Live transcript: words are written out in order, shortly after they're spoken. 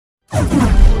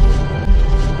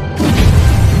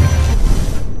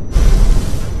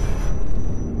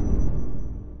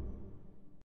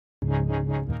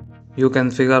You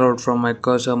can figure out from my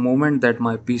cursor movement that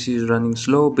my PC is running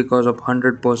slow because of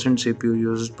 100% CPU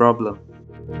usage problem.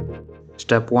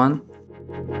 Step 1.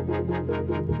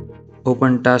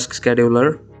 Open Task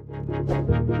Scheduler.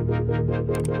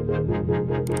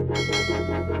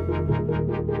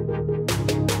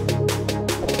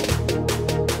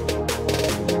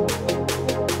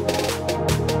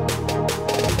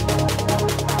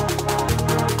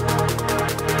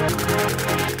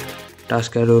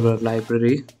 Task Scheduler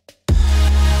Library.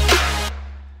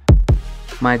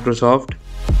 Microsoft,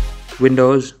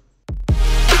 Windows,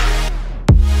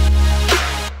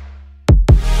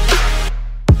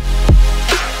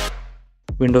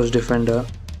 Windows Defender,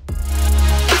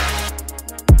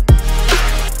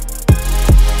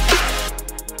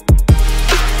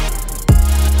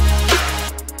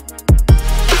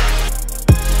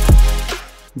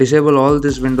 disable all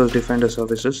these Windows Defender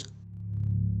services.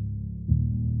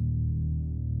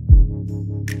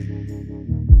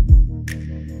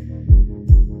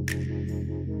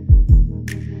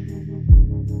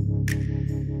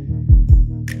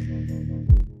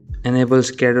 Enable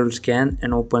scheduled scan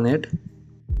and open it.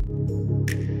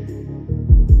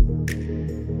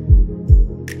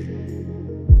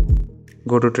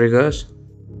 Go to triggers,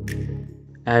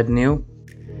 add new,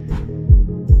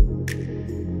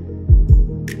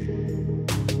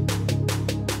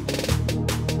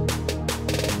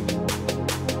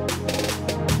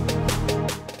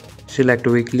 select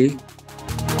weekly,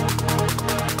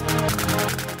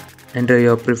 enter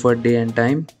your preferred day and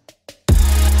time.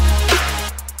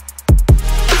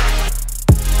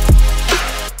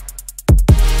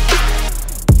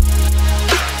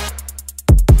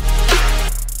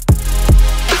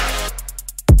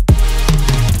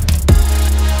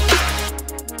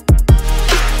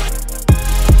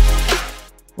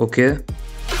 Okay.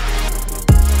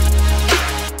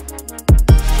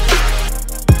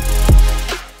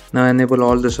 Now enable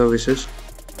all the services.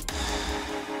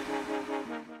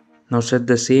 Now set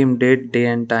the same date, day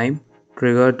and time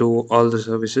trigger to all the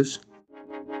services.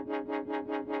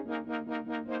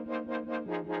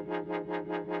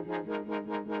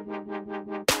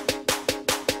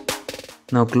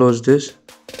 Now close this.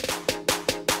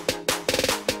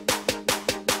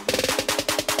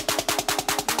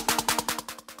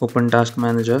 Open Task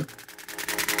Manager.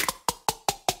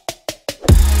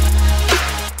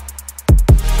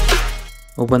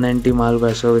 Open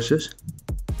anti-malware services.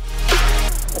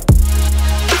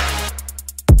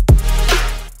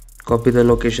 Copy the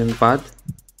location path.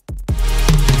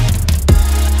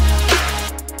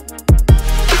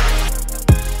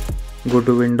 Go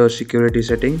to Windows Security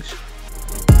Settings.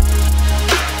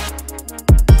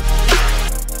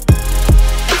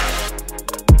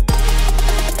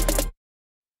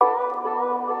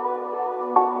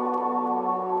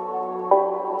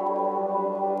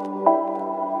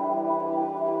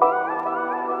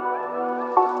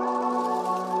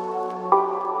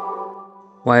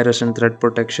 Virus and threat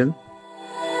protection.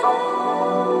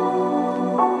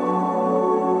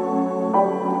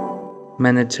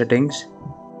 Manage settings.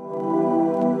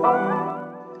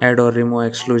 Add or remove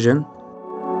exclusion.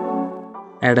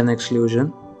 Add an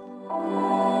exclusion.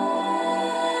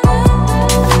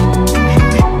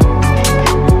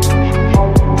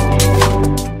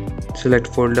 Select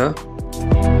folder.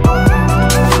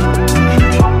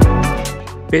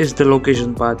 Paste the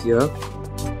location path here.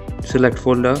 Select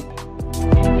folder.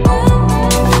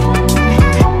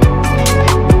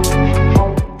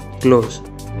 Close.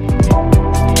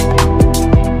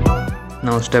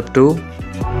 Now step 2.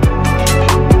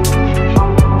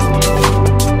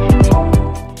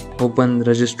 Open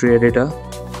registry editor.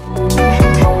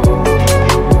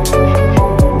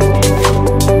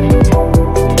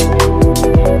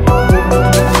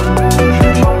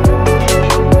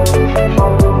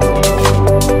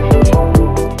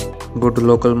 Go to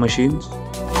local machines,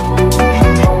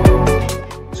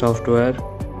 software,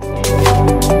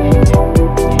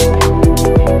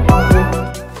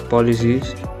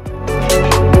 policies,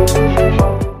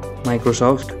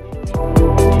 Microsoft,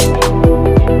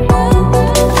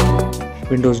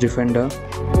 Windows Defender.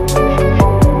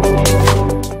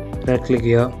 Right click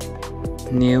here,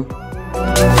 new.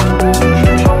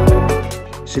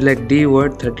 Select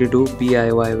dword32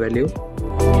 PIY value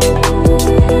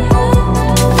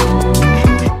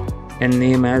and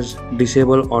name as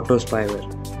disable auto spyware.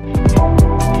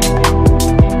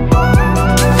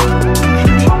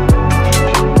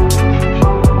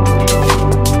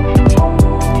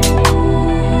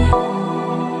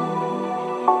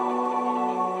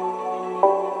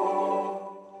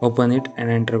 Open it and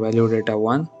enter value data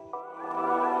 1.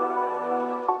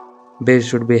 Base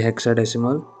should be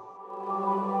hexadecimal.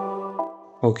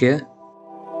 Okay.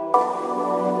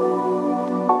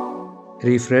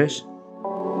 refresh,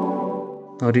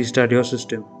 or restart your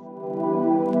system.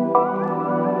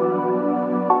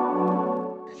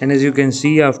 And as you can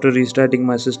see, after restarting,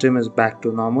 my system is back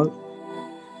to normal.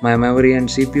 My memory and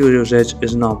CPU usage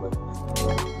is normal.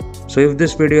 So if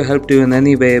this video helped you in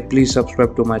any way, please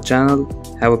subscribe to my channel.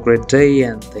 Have a great day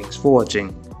and thanks for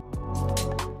watching.